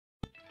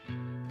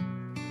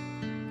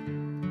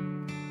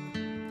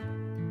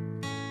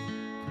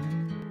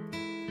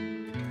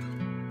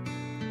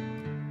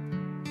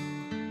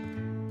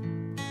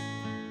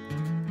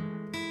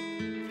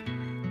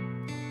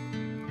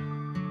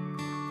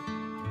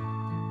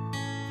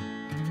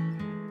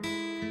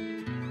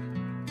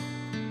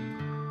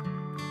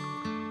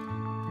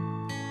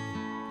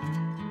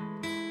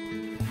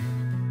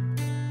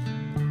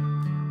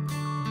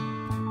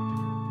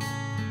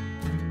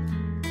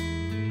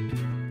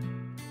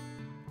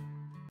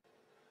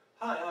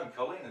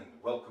Colin and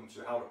welcome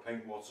to How to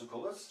Paint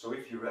Watercolors. So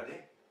if you're ready,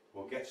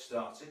 we'll get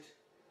started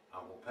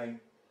and we'll paint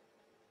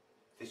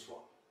this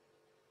one.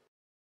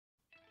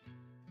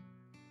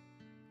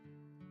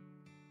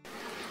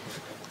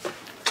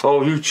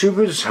 Hello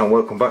YouTubers and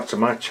welcome back to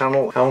my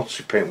channel, How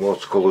to Paint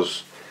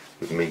Watercolors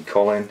with me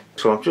Colin.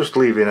 So I'm just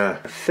leaving a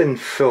thin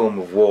film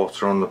of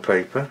water on the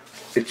paper.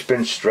 It's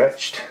been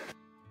stretched.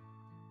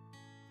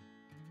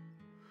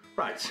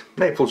 Right,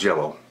 Naples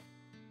yellow.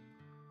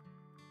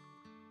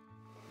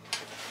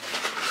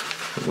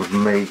 It was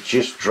made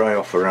just dry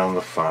off around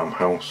the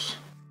farmhouse.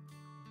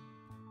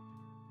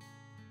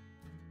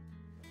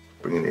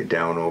 Bringing it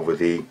down over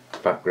the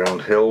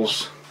background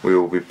hills. We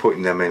will be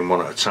putting them in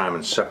one at a time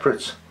and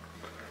separate.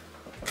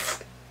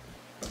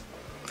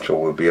 So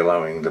we'll be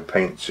allowing the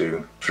paint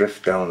to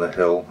drift down the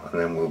hill and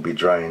then we'll be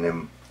drying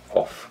them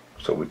off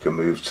so we can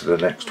move to the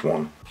next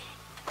one.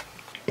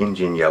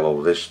 Indian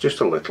yellow, this just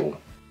a little,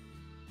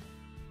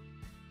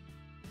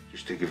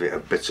 just to give it a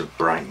bit of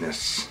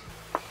brightness.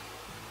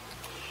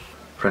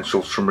 French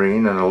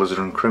ultramarine and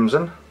alizarin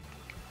crimson.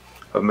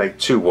 I've made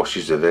 2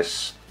 washes of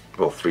this,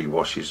 well 3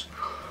 washes.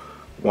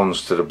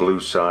 One's to the blue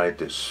side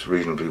that's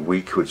reasonably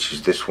weak, which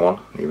is this one.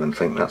 I even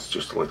think that's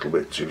just a little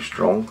bit too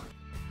strong.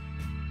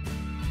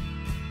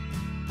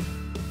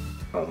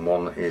 And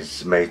one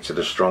is made to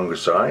the stronger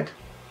side.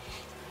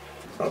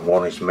 And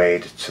one is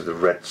made to the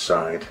red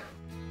side.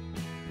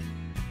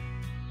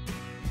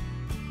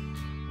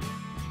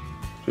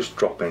 Just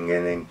dropping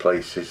in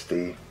places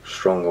the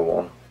stronger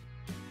one.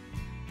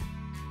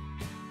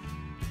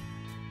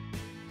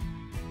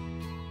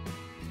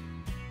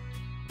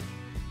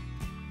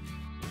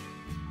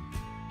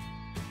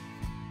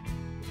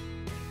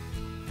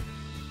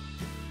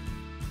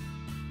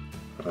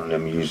 And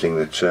I'm using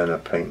the Turner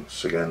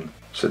paints again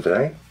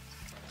today.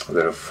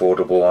 They're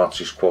affordable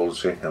artist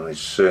quality and they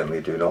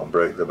certainly do not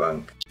break the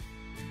bank.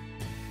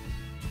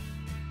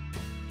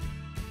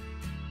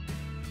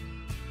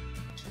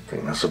 I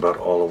think that's about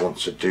all I want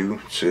to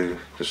do to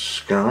the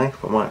sky.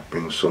 I might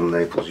bring some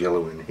Naples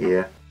yellow in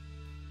here.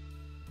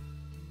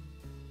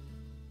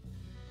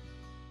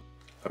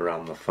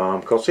 Around the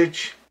farm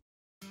cottage.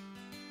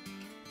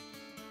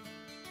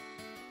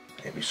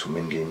 Maybe some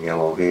Indian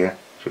yellow here.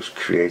 Just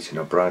creating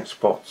a bright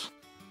spot.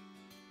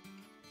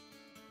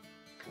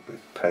 A little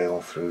bit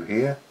pale through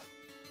here.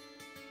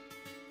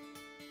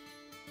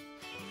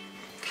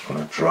 Just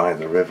going to dry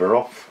the river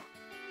off.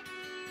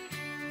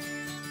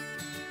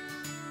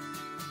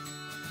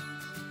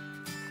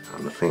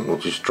 And I think we'll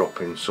just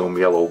drop in some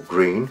yellow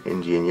green,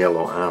 Indian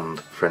yellow and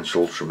French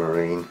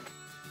ultramarine.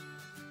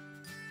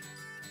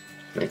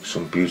 Make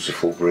some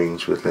beautiful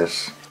greens with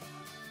this.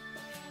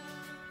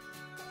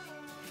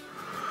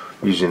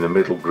 Using the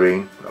middle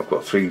green, I've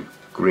got 3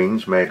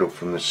 greens made up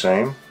from the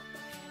same.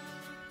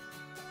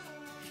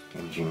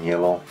 Indian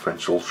yellow,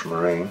 French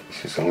ultramarine.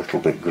 This is a little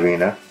bit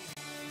greener.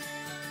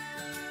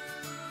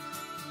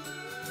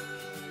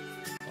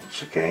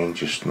 Once again,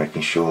 just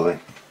making sure that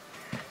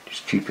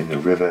just keeping the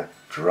river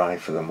dry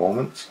for the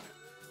moment.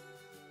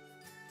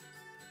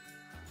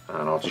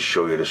 And I'll just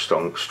show you the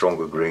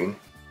stronger green.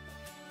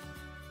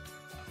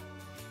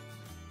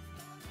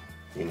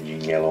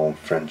 Indian yellow and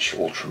French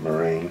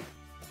ultramarine.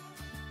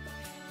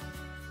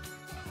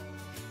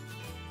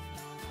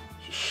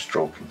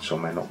 Stroking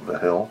some in up the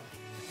hill.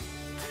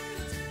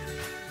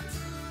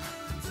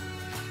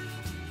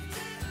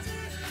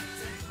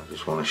 I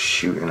just want to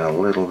shoot in a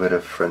little bit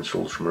of French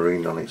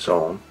ultramarine on its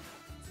own,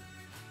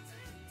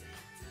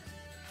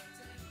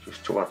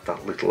 just to add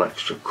that little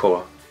extra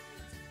colour.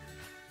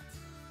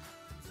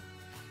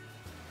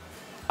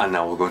 And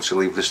now we're going to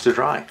leave this to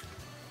dry.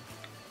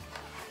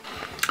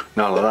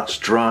 Now that that's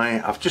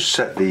dry, I've just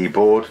set the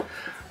board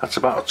at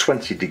about a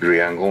 20-degree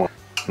angle.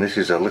 And this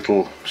is a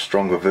little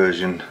stronger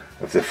version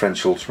of the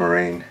French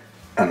ultramarine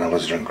and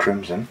alizarin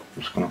crimson.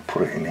 I'm just going to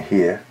put it in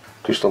here,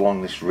 just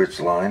along this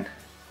ridge line.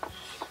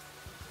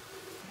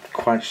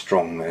 Quite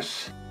strong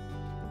this.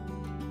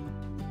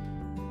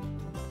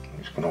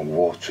 I'm just going to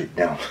water it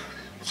down.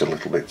 It's a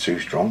little bit too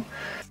strong.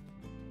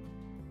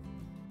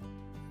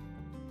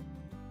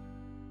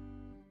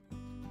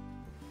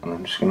 And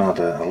I'm just going to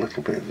add a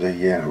little bit of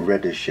the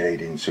redder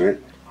shade into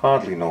it.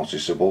 Hardly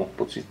noticeable,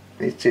 but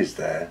it is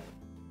there.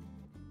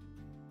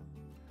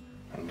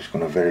 I'm just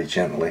going to very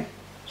gently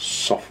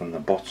soften the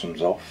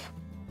bottoms off.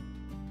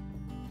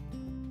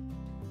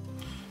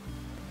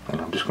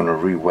 And I'm just going to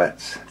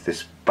re-wet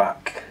this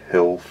back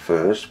hill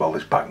first, well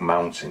this back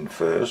mountain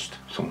first.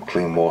 Some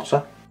clean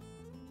water.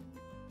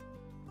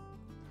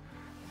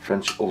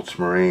 French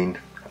ultramarine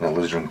and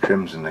alizarin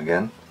crimson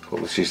again.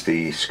 Well, this is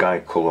the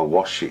sky colour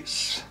wash,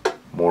 it's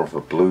more of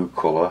a blue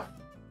colour.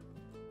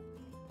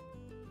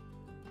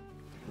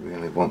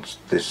 Really want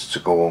this to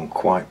go on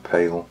quite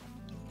pale.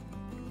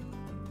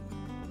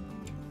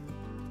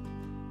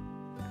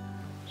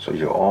 So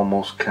you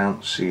almost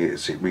can't see it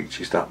as it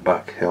reaches that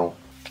back hill.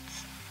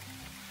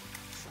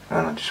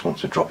 And I just want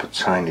to drop a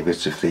tiny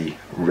bit of the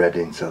red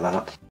into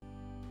that.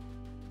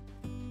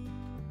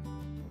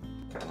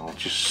 And I'll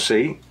just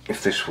see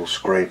if this will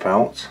scrape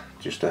out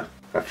just a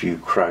few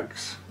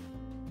crags.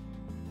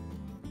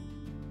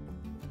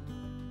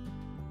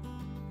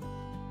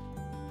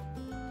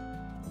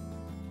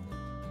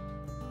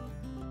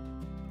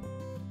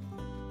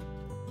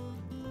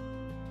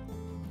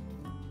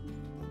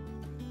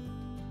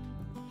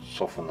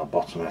 Soften the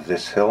bottom of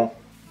this hill,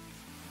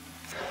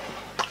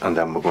 and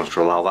then we're going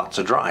to allow that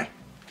to dry.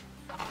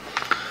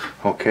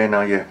 Okay,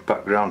 now your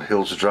background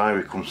hill's dry,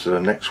 we come to the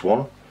next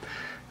one,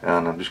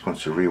 and I'm just going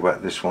to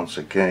re-wet this once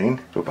again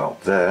to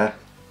about there,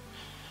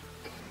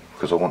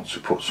 because I want to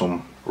put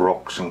some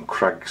rocks and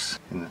crags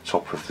in the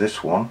top of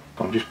this one.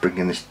 I'm just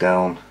bringing this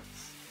down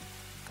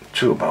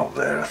to about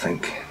there, I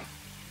think.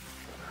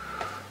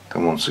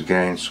 Then once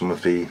again some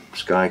of the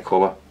sky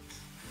colour,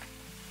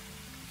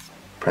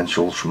 French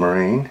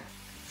ultramarine,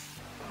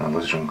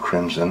 alizarin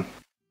crimson.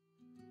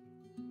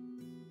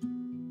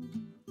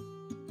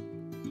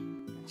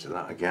 To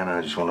that again,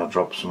 I just want to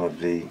drop some of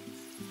the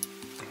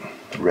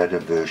redder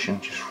version,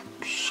 just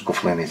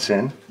scuffling it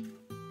in.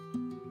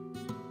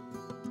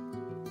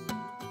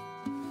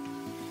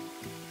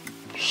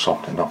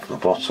 Softening off the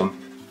bottom.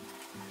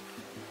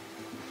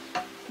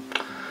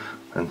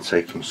 And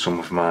taking some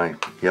of my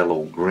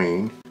yellow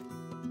green,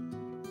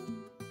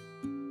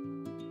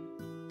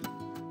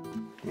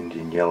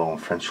 Indian yellow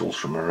and French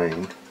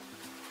ultramarine.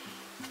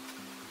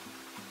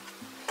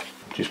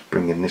 Just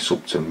bringing this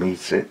up to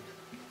meet it.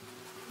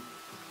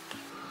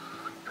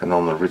 And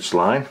on the ridge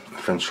line,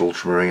 French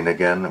ultramarine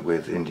again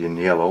with Indian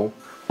yellow.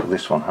 But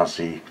this one has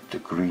the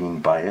green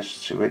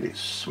bias to it,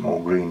 it's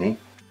more greeny.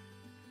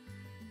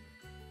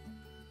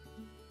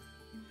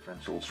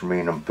 French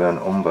ultramarine and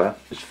burnt umber.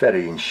 It's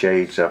varying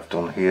shades I've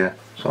done here,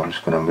 so I'm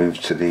just going to move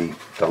to the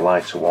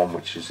lighter one,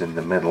 which is in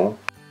the middle.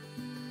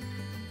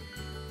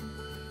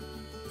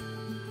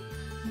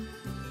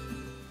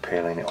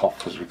 Peeling it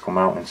off as we come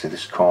out into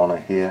this corner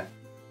here.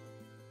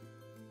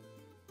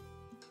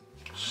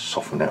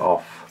 Soften it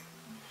off.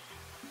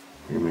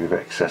 Remove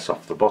excess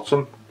off the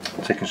bottom.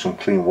 Taking some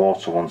clean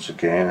water once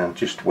again, and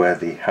just where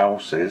the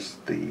house is,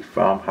 the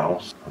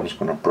farmhouse, I'm just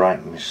going to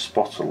brighten this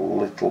spot a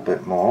little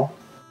bit more.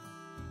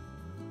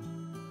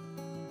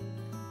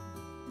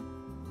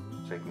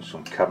 Taking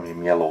some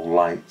cadmium yellow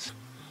light,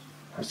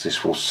 as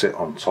this will sit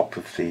on top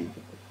of the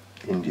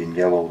Indian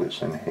yellow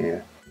that's in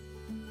here.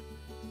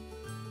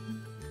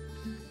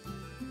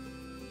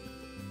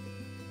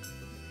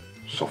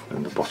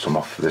 Softening the bottom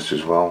off of this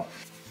as well.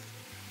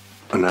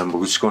 And then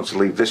we're just going to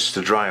leave this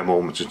to dry a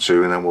moment or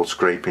two, and then we'll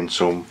scrape in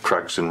some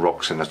crags and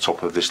rocks in the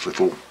top of this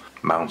little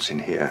mountain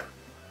here.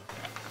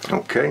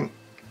 Okay,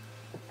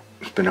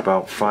 it's been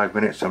about 5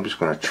 minutes. I'm just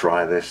going to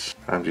try this.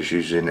 I'm just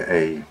using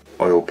a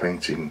oil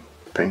painting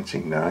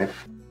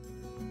knife.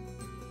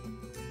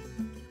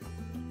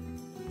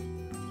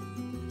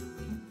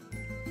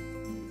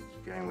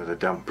 Again with a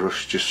damp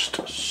brush,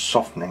 just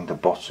softening the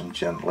bottom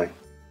gently.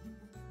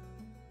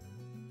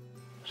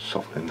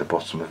 Softening the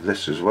bottom of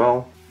this as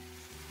well.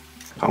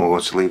 And we're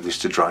going to leave this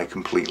to dry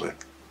completely.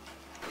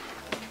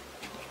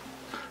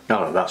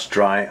 Now that that's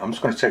dry, I'm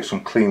just going to take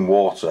some clean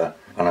water,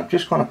 and I'm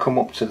just going to come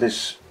up to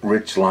this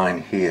ridge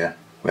line here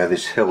where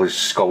this hill is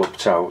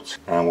scalloped out,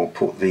 and we'll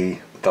put the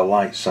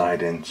light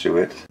side into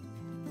it.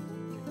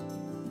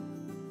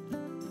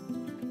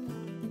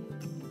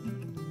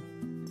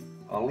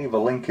 I'll leave a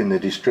link in the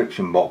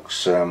description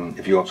box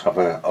if you want to have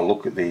a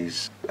look at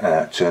these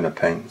Turner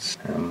paints.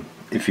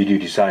 If you do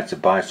decide to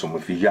buy some,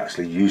 if you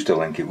actually use the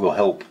link, it will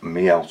help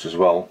me out as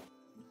well.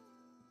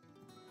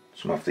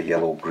 Some of the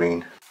yellow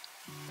green,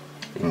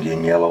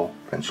 Indian yellow,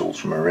 French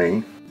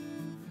ultramarine.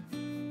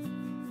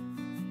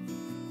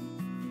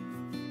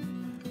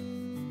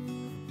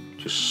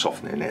 Just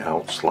softening it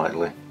out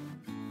slightly.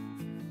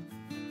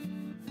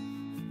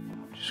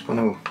 Just going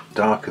to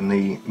darken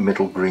the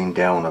middle green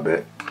down a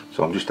bit.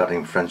 So I'm just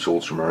adding French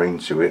ultramarine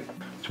to it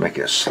to make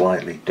it a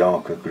slightly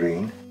darker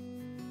green.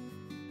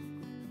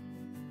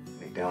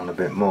 Down a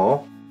bit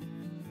more,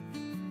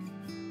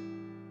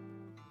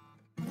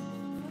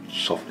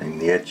 softening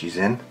the edges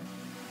in.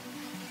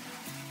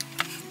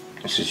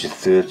 This is your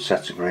third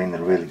set of green,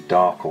 the really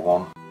darker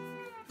one.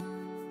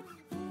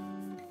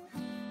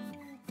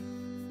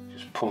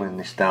 Just pulling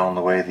this down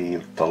the way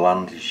the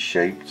land is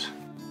shaped.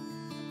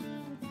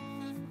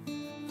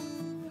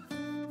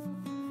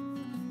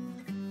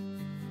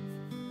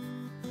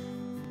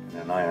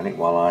 And an eye on it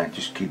while I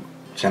just keep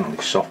gently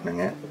softening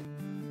it.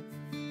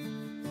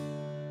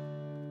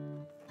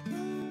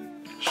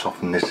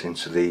 Soften this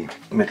into the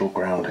middle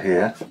ground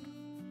here.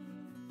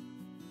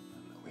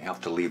 We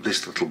have to leave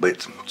this little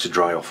bit to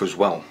dry off as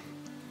well.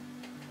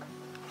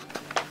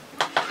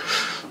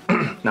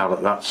 Now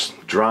that that's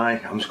dry,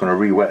 I'm just going to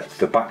re-wet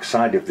the back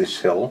side of this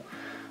hill,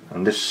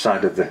 and this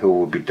side of the hill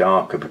will be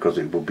darker because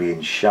it will be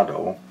in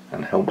shadow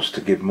and helps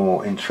to give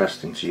more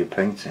interest into your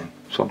painting.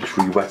 So I'm just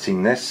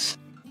re-wetting this,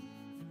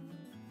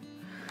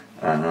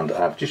 and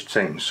I've just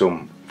taken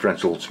some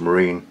French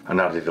ultramarine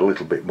and added a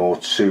little bit more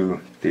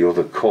to the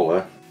other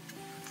colour,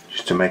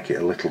 just to make it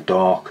a little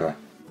darker.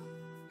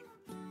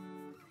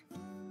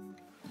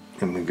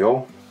 In we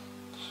go.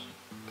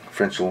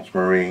 French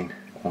ultramarine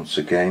once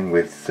again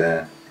with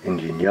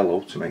Indian yellow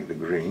to make the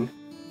green.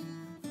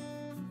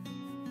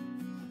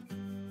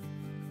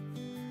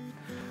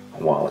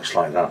 And while it's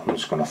like that, I'm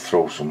just going to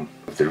throw some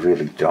of the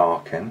really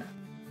dark in.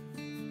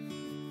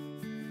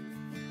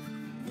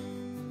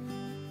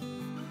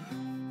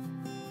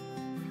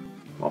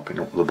 mopping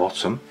up the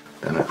bottom.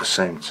 Then at the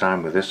same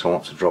time with this I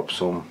want to drop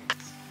some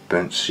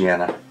burnt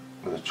sienna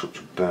with a touch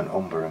of burnt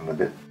umber in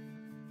with it.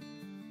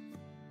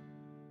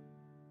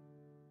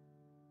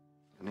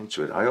 And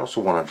into it I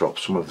also want to drop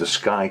some of the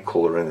sky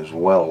colour in as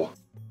well,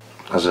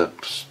 as a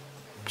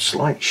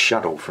slight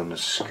shadow from the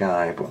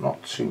sky, but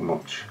not too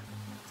much.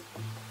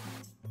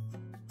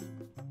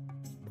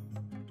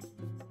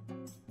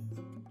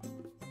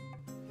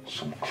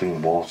 Some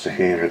clean water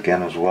here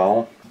again as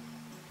well,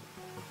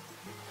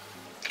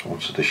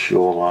 onto the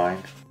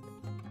shoreline.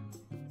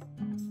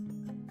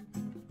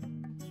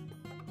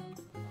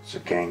 So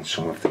again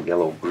some of the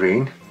yellow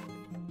green.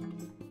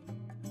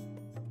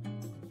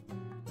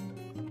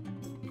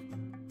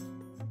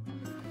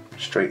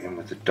 Straight in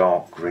with the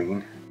dark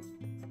green.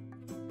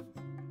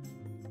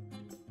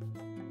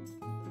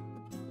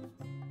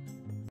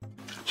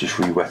 Just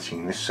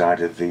re-wetting this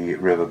side of the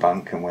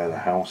riverbank and where the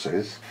house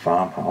is,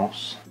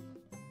 farmhouse.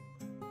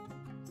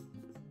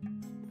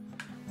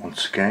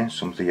 Once again,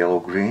 some of the yellow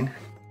green.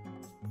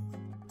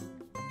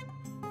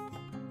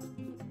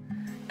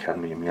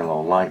 Cadmium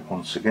yellow light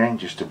once again,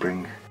 just to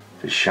bring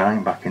the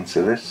shine back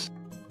into this.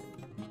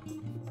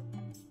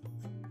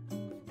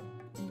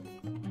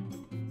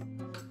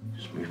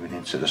 Just moving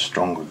into the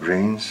stronger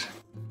greens.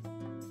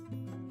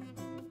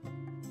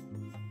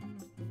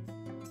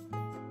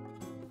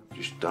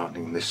 Just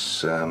darkening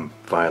this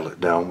violet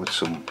down with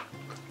some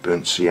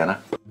burnt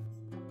sienna.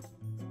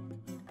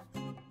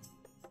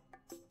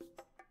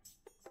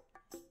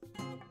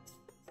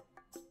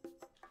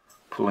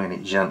 Pulling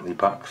it gently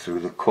back through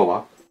the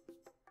colour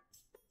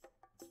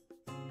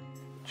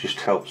just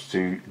helps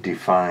to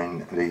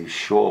define the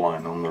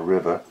shoreline on the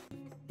river.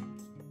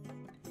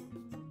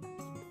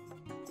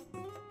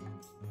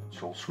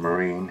 It's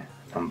ultramarine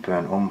and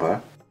burnt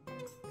umber.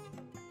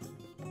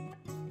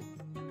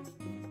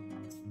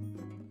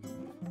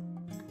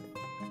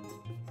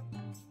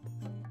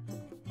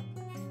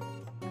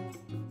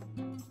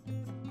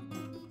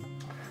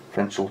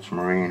 French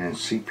ultramarine and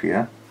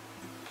sepia,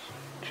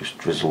 just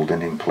drizzled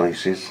in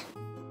places.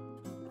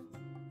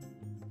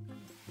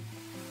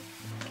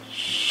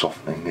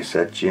 Softening this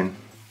edge in.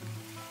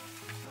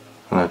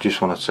 And I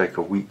just want to take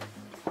a weak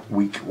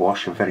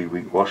wash, a very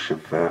weak wash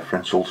of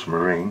French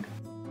ultramarine.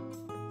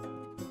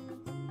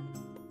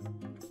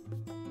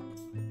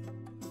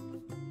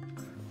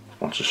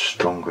 Want a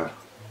stronger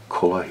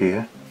colour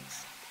here.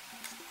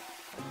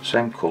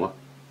 Same colour,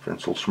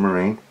 French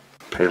ultramarine.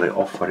 Peel it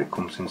off where it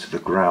comes into the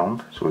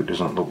ground so it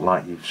doesn't look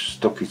like you've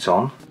stuck it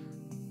on.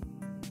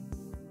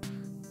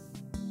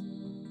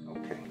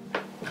 Okay,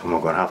 and we're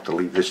going to have to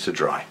leave this to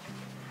dry.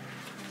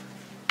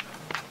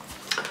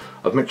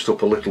 I've mixed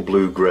up a little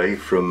blue grey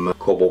from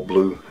cobalt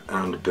blue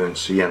and burnt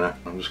sienna.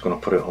 I'm just going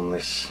to put it on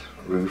this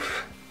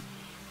roof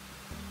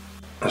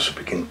as it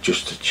begins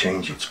just to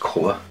change its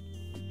colour.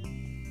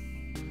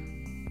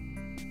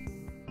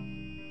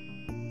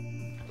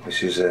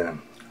 This is a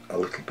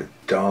little bit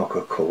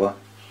darker colour.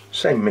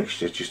 Same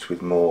mixture, just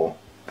with more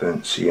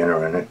burnt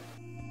sienna in it.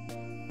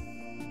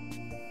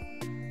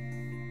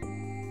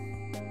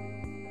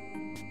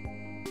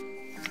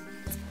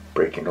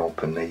 Breaking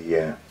open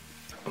the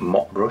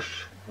mop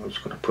brush. I'm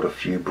just going to put a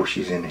few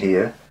brushes in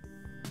here.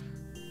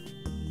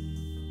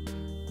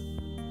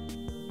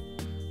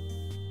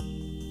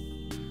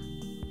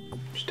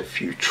 Just a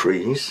few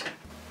trees.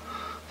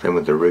 Then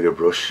with the rigger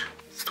brush,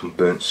 some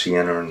burnt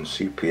sienna and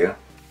sepia.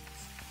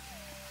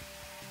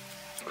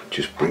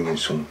 Just bring in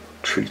some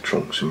tree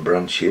trunks and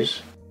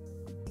branches.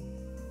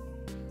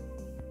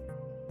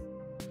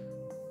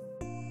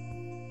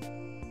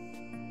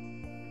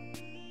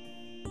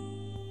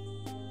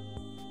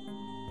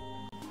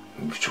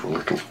 Move to a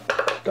little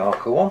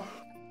darker one.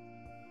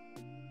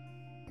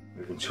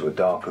 Move into a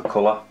darker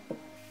colour.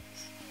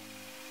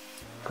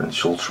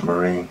 French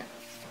ultramarine,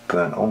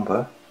 burnt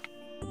umber.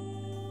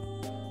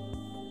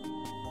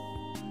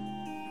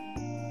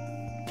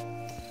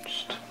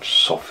 Just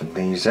soften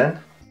these in.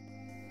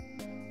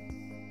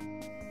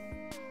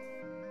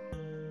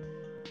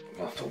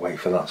 We'll have to wait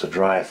for that to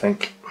dry, I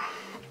think.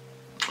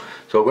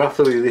 So we'll have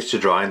to leave this to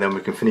dry and then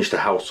we can finish the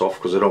house off,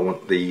 because I don't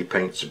want the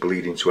paint to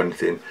bleed into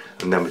anything,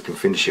 and then we can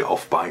finish it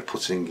off by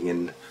putting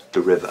in the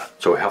river.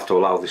 So we have to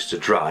allow this to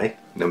dry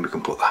and then we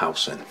can put the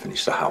house in,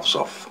 finish the house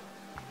off.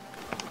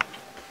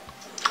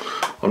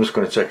 I'm just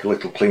going to take a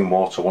little clean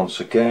water once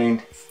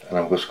again and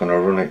I'm just going to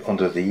run it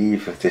under the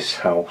eave of this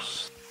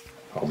house,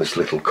 or this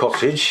little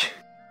cottage.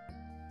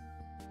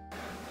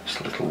 This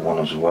little one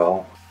as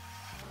well.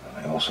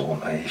 And I also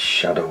want a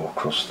shadow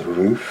across the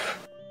roof.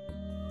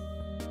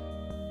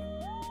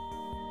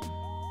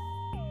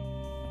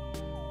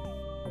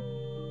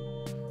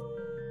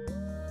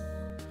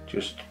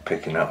 Just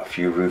picking out a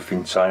few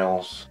roofing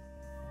tiles.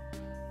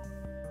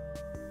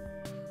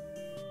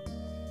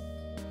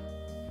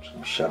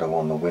 Some shadow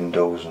on the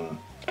windows and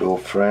door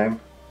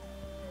frame.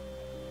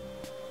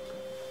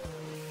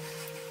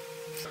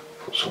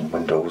 Put some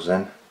windows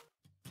in.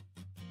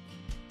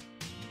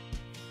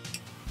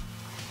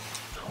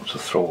 Just want to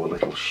throw a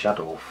little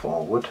shadow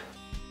forward.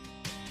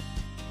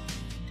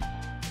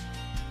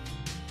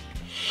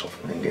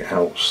 Softening it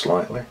out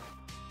slightly.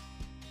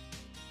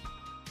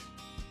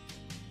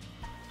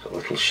 There's a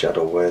little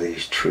shadow where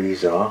these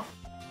trees are.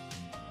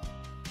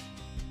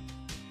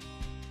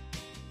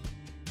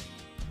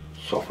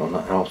 Soften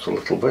that out a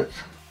little bit.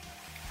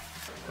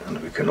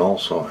 And we can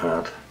also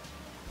add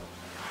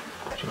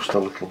just a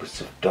little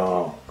bit of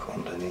dark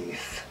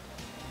underneath.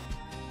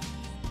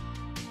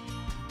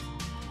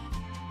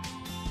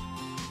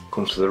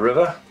 Come to the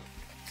river.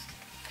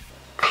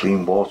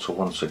 Clean water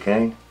once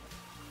again.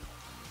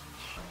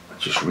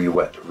 Just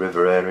re-wet the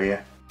river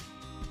area.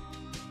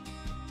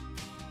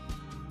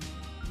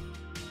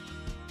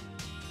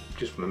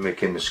 Just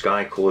mimicking the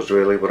sky colours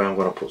really, but I'm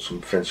going to put some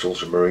French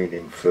ultramarine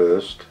in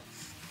first.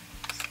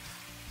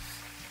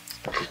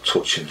 A little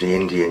touch of the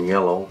Indian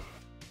yellow.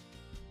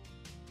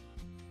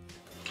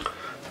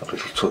 A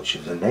little touch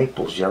of the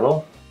Naples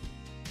yellow.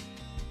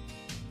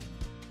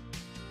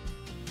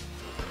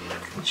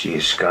 Which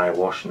is sky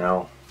wash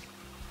now.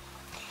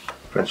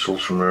 French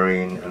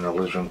ultramarine and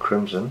alizarin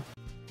crimson.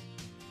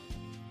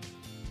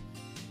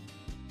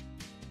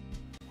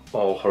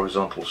 All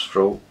horizontal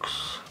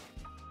strokes.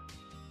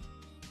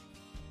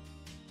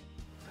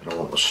 And I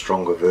want a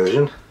stronger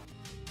version.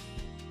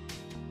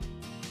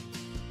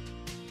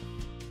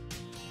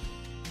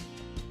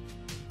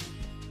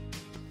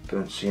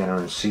 Burnt sienna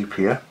and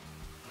sepia.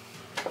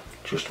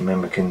 Just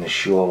mimicking the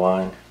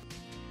shoreline.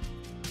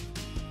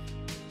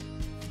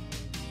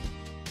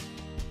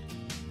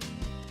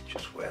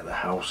 Just where the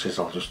house is,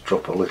 I'll just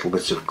drop a little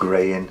bit of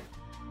grey in.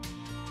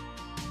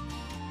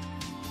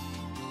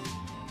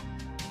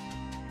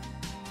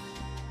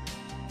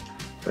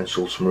 French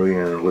ultramarine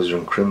and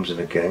alizarin crimson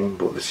again,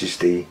 but this is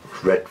the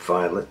red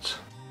violet.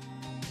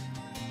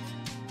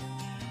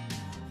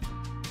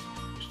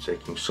 Just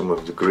taking some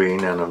of the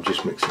green and I'm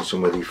just mixing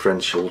some of the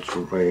French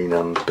ultramarine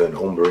and burnt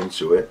umber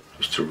into it,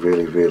 just to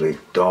really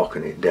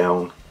darken it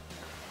down.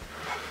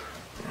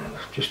 And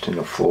just in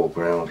the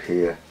foreground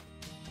here.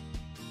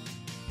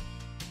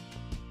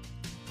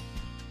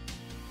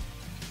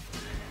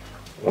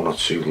 One or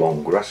two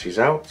long grasses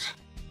out.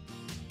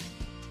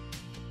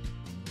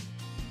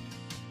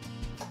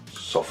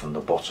 Soften the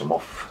bottom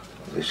off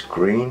of this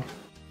green.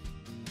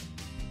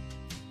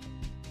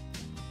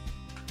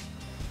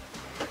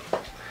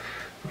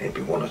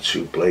 Maybe one or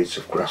two blades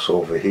of grass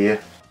over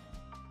here.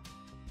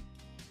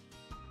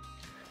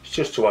 It's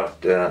just to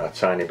add a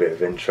tiny bit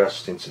of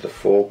interest into the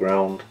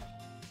foreground.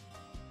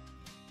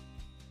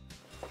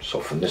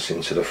 Soften this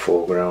into the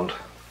foreground.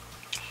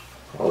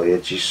 All the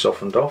edges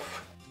softened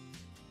off.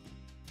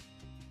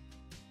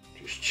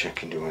 Just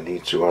checking, do I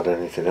need to add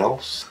anything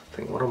else? I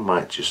think what I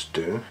might just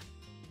do,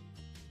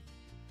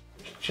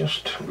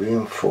 just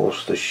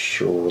reinforce the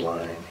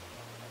shoreline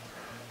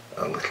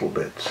a little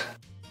bit.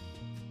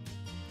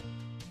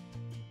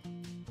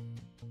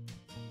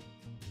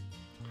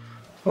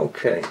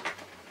 Okay,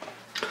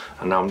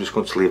 and now I'm just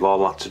going to leave all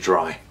that to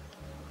dry.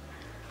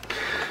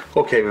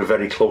 Okay, we're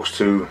very close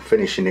to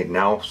finishing it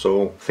now,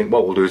 so I think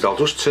what we'll do is I'll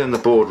just turn the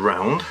board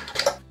round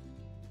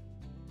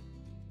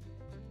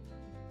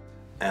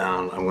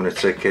and I'm going to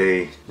take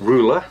a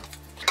ruler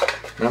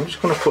and I'm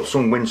just going to put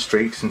some wind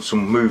streaks and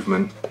some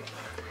movement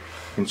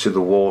into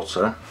the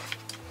water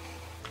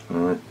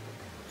to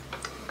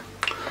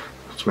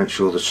make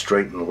sure they're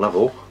straight and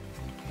level.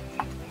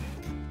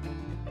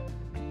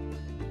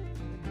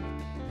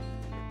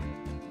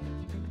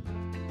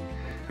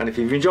 And if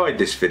you've enjoyed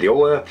this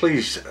video,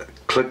 please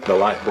click the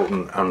like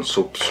button and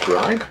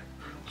subscribe.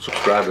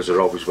 Subscribers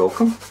are always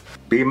welcome.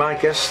 Be my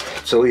guest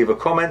to leave a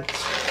comment.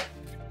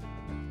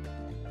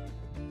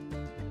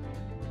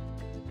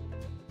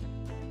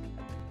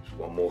 Just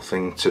one more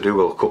thing to do,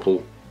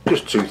 well,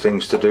 just two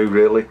things to do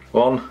really.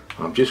 One,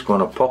 I'm just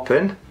going to pop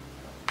in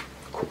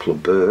a couple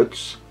of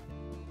birds.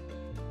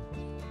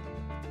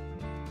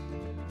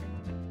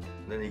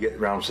 And then you get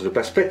round to the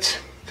best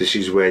bit. This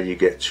is where you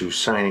get to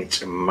sign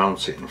it and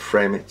mount it and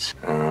frame it.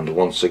 And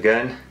once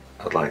again,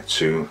 I'd like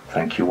to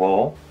thank you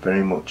all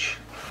very much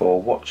for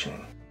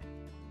watching.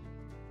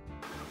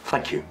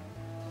 Thank you.